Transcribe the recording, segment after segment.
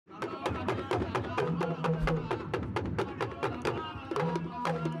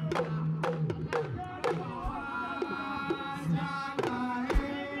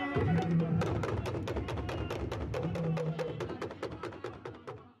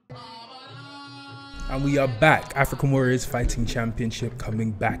And we are back. African Warriors Fighting Championship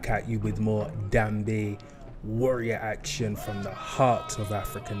coming back at you with more Dambe warrior action from the heart of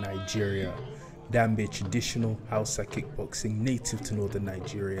Africa, Nigeria. Dambe, traditional Hausa kickboxing native to northern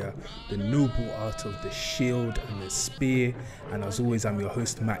Nigeria, the noble art of the shield and the spear. And as always, I'm your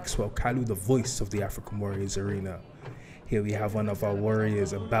host, Maxwell Kalli, the voice of the African Warriors arena. Here we have one of our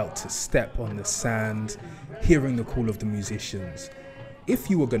warriors about to step on the sand, hearing the call of the musicians.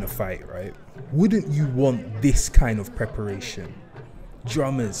 If you were going to fight, right, wouldn't you want this kind of preparation?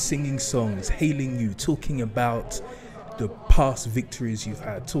 Drummers singing songs, hailing you, talking about the past victories you've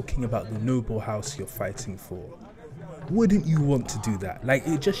had, talking about the noble house you're fighting for. Wouldn't you want to do that? Like,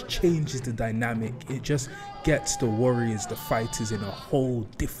 it just changes the dynamic. It just gets the warriors, the fighters in a whole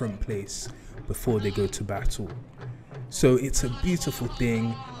different place before they go to battle. So it's a beautiful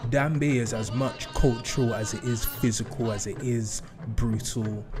thing. Dambe is as much cultural as it is physical, as it is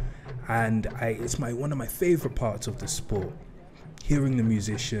brutal. And it's one of my favorite parts of the sport. Hearing the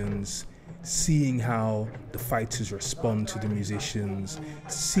musicians, seeing how the fighters respond to the musicians,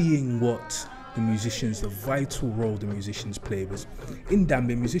 seeing what the vital role the musicians play. Because in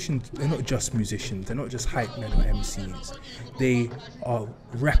Dambe, musicians, they're not just musicians, they're not just hype men or MCs. They are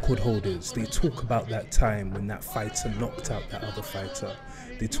record holders. They talk about that time when that fighter knocked out that other fighter.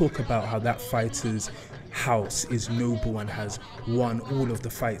 They talk about how that fighter's house is noble and has won all of the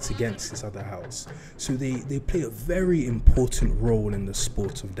fights against this other house. So they play a very important role in the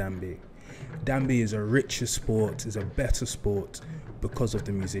sport of Dambe. Dambe is a richer sport, is a better sport because of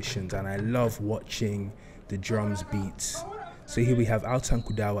the musicians, and I love watching the drums beats. So here we have Autan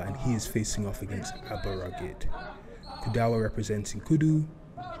Kudawa, and he is facing off against Abba Rugged. Kudawa representing Kudu,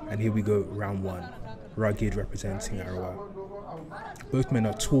 and here we go, round one. Rugged representing Arawa. Both men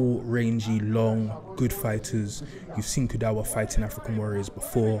are tall, rangy, long, good fighters. You've seen Kudawa fighting African Warriors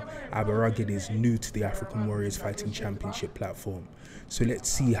before. Abba Rugged is new to the African Warriors Fighting Championship platform. So let's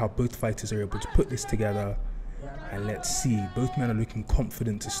see how both fighters are able to put this together. And let's see, both men are looking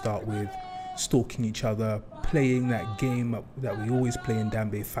confident to start with, stalking each other, playing that game that we always play in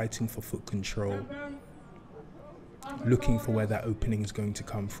Dambe, fighting for foot control, looking for where that opening is going to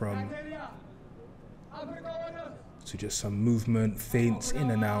come from. So just some movement, feints in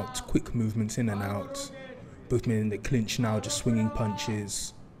and out, quick movements in and out. Both men in the clinch now, just swinging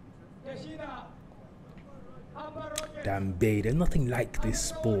punches. Dambe, there's nothing like this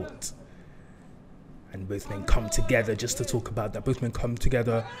sport. And both men come together just to talk about that. Both men come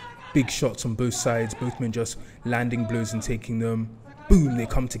together, big shots on both sides. Both men just landing blows and taking them. Boom, they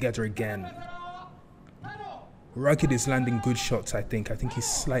come together again. Rugged is landing good shots, I think. I think he's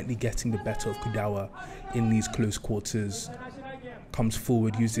slightly getting the better of Kudawa in these close quarters. Comes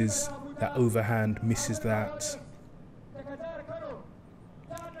forward, uses that overhand, misses that.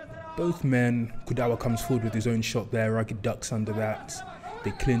 Both men, Kudawa comes forward with his own shot there. Rugged ducks under that.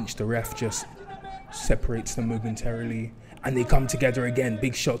 They clinch, the ref just separates them momentarily, and they come together again.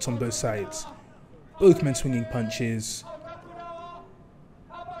 Big shots on both sides. Both men swinging punches.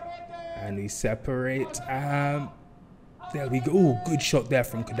 And they separate. There we go. Ooh, good shot there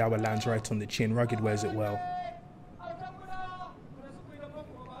from Kudawa, lands right on the chin. Rugged wears it well.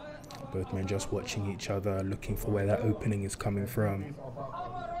 Both men just watching each other, looking for where that opening is coming from.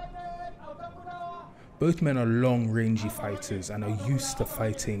 Both men are long, rangy fighters and are used to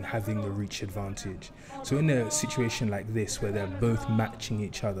fighting, having the reach advantage. So in a situation like this, where they're both matching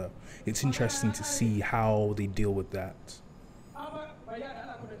each other, it's interesting to see how they deal with that.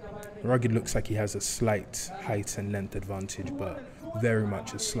 Rugged looks like he has a slight height and length advantage, but very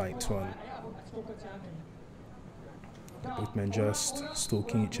much a slight one. Both men just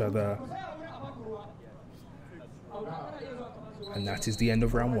stalking each other. And that is the end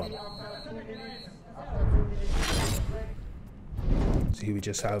of round one. So here we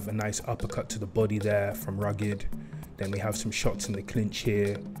just have a nice uppercut to the body there from Rugged. Then we have some shots in the clinch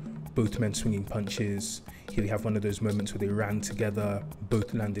here. Both men swinging punches. Here we have one of those moments where they ran together.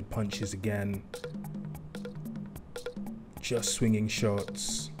 Both landed punches again. Just swinging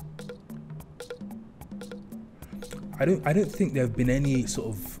shots. I don't think there have been any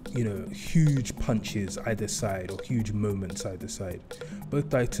sort of, huge punches either side or huge moments either side. Both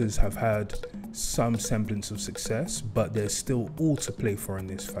fighters have had some semblance of success, but there's still all to play for in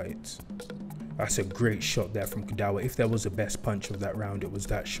this fight. That's a great shot there from Kudawa. If there was a best punch of that round, it was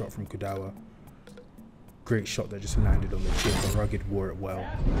that shot from Kudawa. Great shot that just landed on the chin, but Rugged wore it well.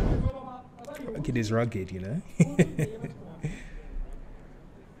 Rugged is rugged,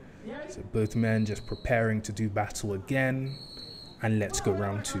 So both men just preparing to do battle again, and let's go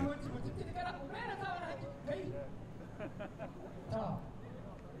round two.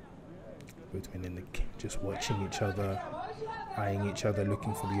 Both men in the just watching each other, eyeing each other,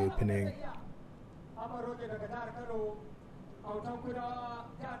 looking for the opening.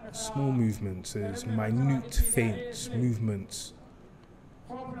 Small movements, as minute feints, movements.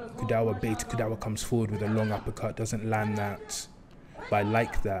 Kudawa bait, Kudawa comes forward with a long uppercut, doesn't land that. But I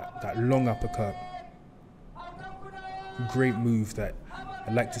like that long uppercut. Great move that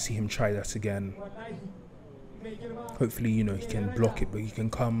I'd like to see him try that again. Hopefully, you know, he can block it, but he can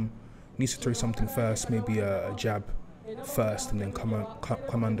come, needs to throw something first, maybe a jab first, and then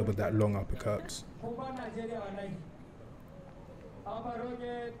come under with that long uppercut.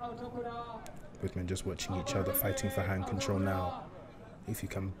 Both men just watching each other, fighting for hand control now. If you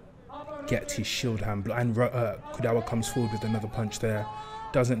can get his shield hand, and Kudawa comes forward with another punch there.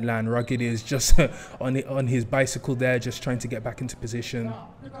 Doesn't land. Rugged is just on his bicycle there, just trying to get back into position.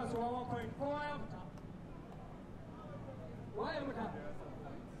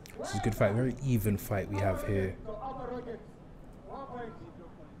 This is a good fight, very even fight we have here.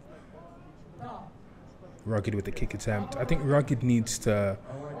 Rugged with the kick attempt. I think Rugged needs to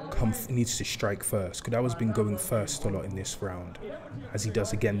strike first. Kudawa's been going first a lot in this round, as he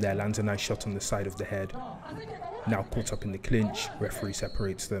does again there. Lands a nice shot on the side of the head. Now caught up in the clinch. Referee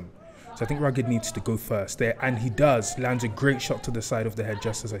separates them. So I think Rugged needs to go first there, and he does. Lands a great shot to the side of the head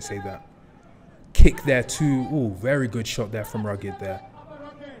just as I say that. Kick there too. Oh, very good shot there from Rugged there.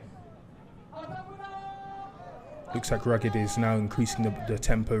 Looks like Rugged is now increasing the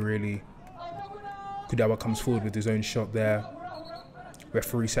tempo really. Kudawa comes forward with his own shot there.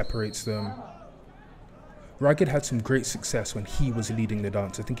 Referee separates them. Rugged had some great success when he was leading the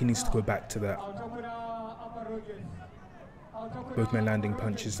dance. I think he needs to go back to that. Both men landing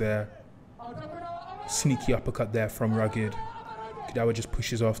punches there. Sneaky uppercut there from Rugged. Kudawa just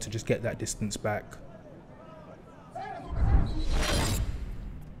pushes off to just get that distance back.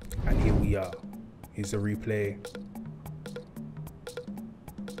 And here we are. Here's the replay.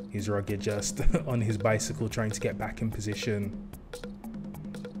 Here's Rugged just on his bicycle trying to get back in position.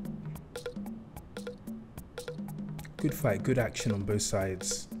 Good fight, good action on both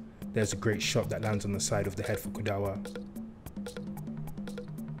sides. There's a great shot that lands on the side of the head for Kudawa.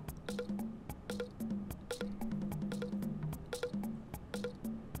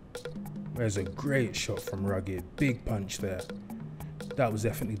 There's a great shot from Rugged. Big punch there. That was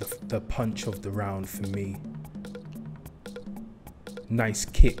definitely the punch of the round for me. Nice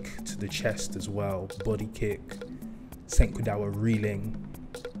kick to the chest as well. Body kick. Sent Kudawa reeling.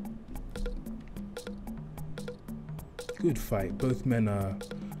 Good fight. Both men are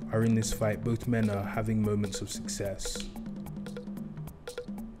in this fight. Both men are having moments of success.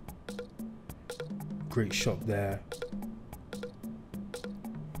 Great shot there.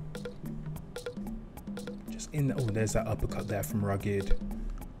 Just in. Oh, there's that uppercut there from Rugged.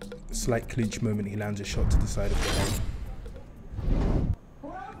 Slight clinch moment. He lands a shot to the side of the head.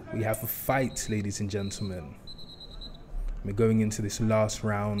 We have a fight, ladies and gentlemen. We're going into this last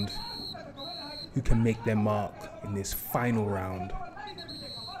round. Who can make their mark in this final round?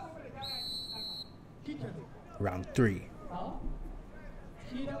 Round 3.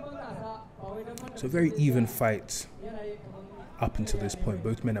 So a very even fight up until this point.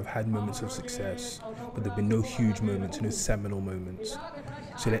 Both men have had moments of success, but there have been no huge moments, no seminal moments.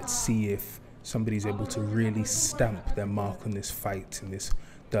 So let's see if somebody's able to really stamp their mark on this fight in this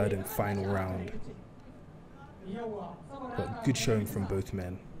third and final round. But good showing from both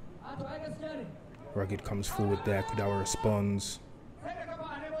men. Rugged comes forward there. Kudawa responds.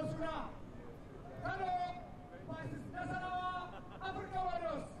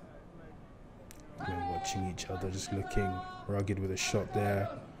 Men watching each other, just looking. Rugged with a shot there.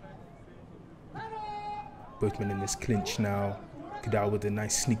 Both men in this clinch now. Kudawa with a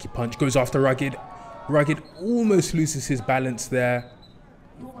nice sneaky punch. Goes after Rugged. Rugged almost loses his balance there.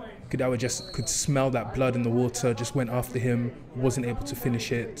 Kudawa just could smell that blood in the water, just went after him, wasn't able to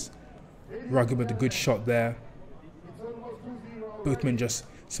finish it. Rugged with a good shot there. Both men just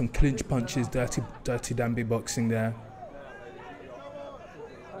some clinch punches, dirty Dambe boxing there.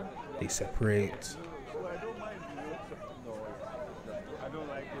 They separate.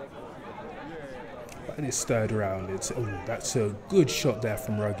 But in this third round, that's a good shot there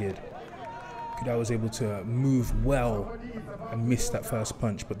from Rugged. Kudawa was able to move well and missed that first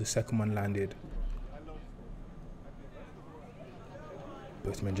punch, but the second one landed.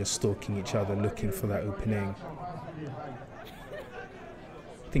 Both men just stalking each other, looking for that opening.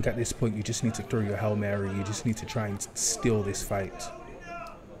 I think at this point you just need to throw your Hail Mary. You just need to try and steal this fight.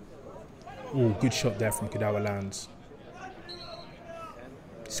 Oh, good shot there from Kudawa lands.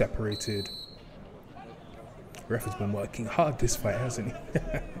 Separated. Ref has been working hard this fight, hasn't he?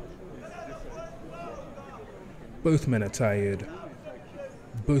 Both men are tired.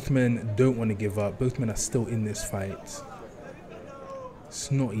 Both men don't want to give up. Both men are still in this fight.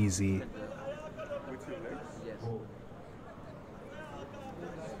 It's not easy.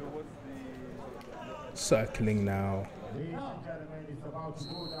 Circling now.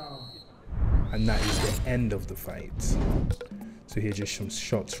 And that is the end of the fight. So here's just some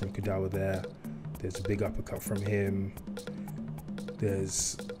shots from Kudawa there. There's a big uppercut from him.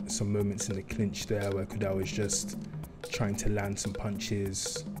 There's some moments in the clinch there where Kudawa is just trying to land some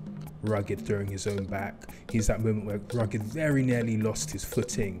punches. Rugged throwing his own back. Here's that moment where Rugged very nearly lost his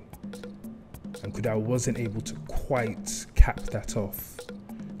footing. And Kudawa wasn't able to quite cap that off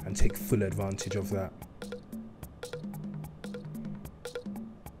and take full advantage of that.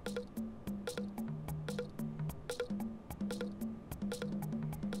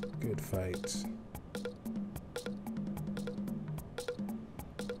 Good fight.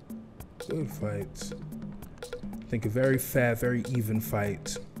 Good fight. I think a very fair, very even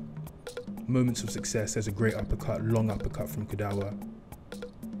fight. Moments of success. There's a great uppercut, long uppercut from Kudawa.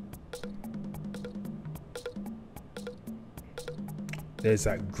 There's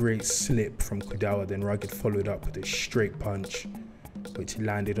that great slip from Kudawa, then Rugged followed up with a straight punch, which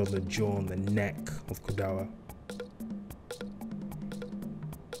landed on the jaw and the neck of Kudawa.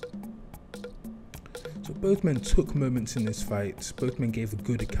 So both men took moments in this fight. Both men gave a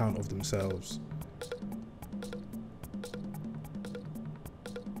good account of themselves.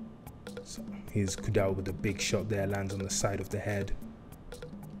 So here's Kudawa with a big shot there, lands on the side of the head.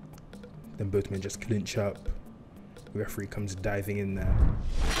 Then both men just clinch up. The referee comes diving in there.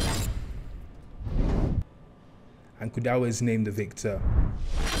 And Kudawa is named the victor.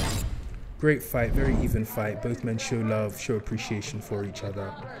 Great fight, very even fight. Both men show love, show appreciation for each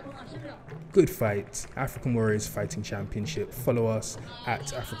other. Good fight. African Warriors Fighting Championship. Follow us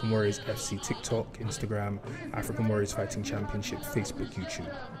at African Warriors FC, TikTok, Instagram, African Warriors Fighting Championship, Facebook,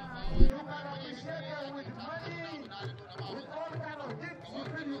 YouTube. You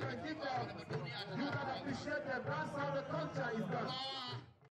can appreciate them. That's how the culture is done.